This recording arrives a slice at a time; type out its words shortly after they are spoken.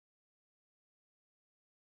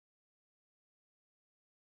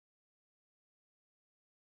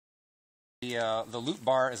The loop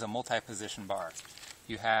bar is a multi-position bar.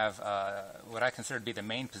 You have what I consider to be the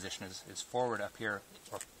main position is forward up here,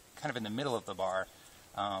 or kind of in the middle of the bar,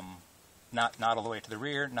 not all the way to the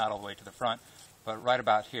rear, not all the way to the front, but right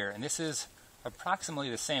about here. And this is approximately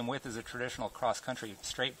the same width as a traditional cross-country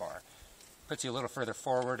straight bar. Puts you a little further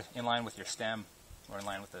forward, in line with your stem, or in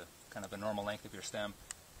line with the kind of the normal length of your stem.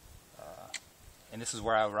 And this is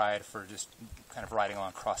where I ride for just kind of riding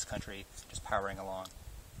along cross-country, just powering along.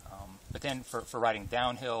 But then for riding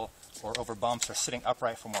downhill or over bumps or sitting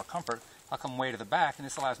upright for more comfort, I'll come way to the back, and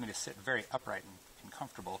this allows me to sit very upright and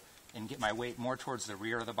comfortable and get my weight more towards the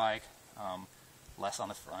rear of the bike, less on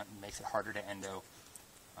the front. It makes it harder to endo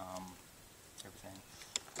everything.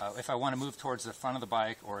 If I want to move towards the front of the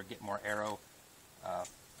bike or get more aero,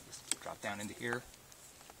 just drop down into here,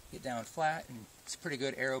 get down flat, and it's a pretty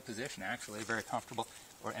good aero position actually, very comfortable.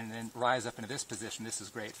 And then rise up into this position. This is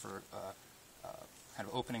great for kind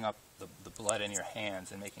of opening up the blood in your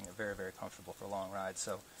hands and making it very, very comfortable for long rides.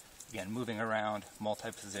 So again, moving around,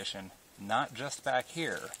 multi-position, not just back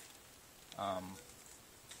here.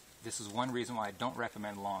 This is one reason why I don't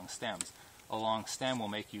recommend long stems. A long stem will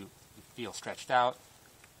make you feel stretched out,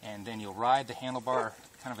 and then you'll ride the handlebar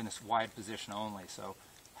kind of in this wide position only. So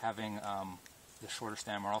having the shorter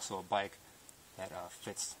stem, or also a bike that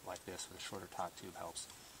fits like this with a shorter top tube, helps.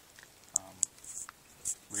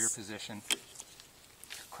 Rear position,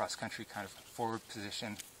 cross-country kind of forward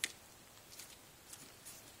position,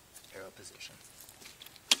 aero position,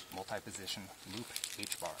 multi-position, loop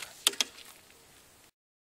H-bar.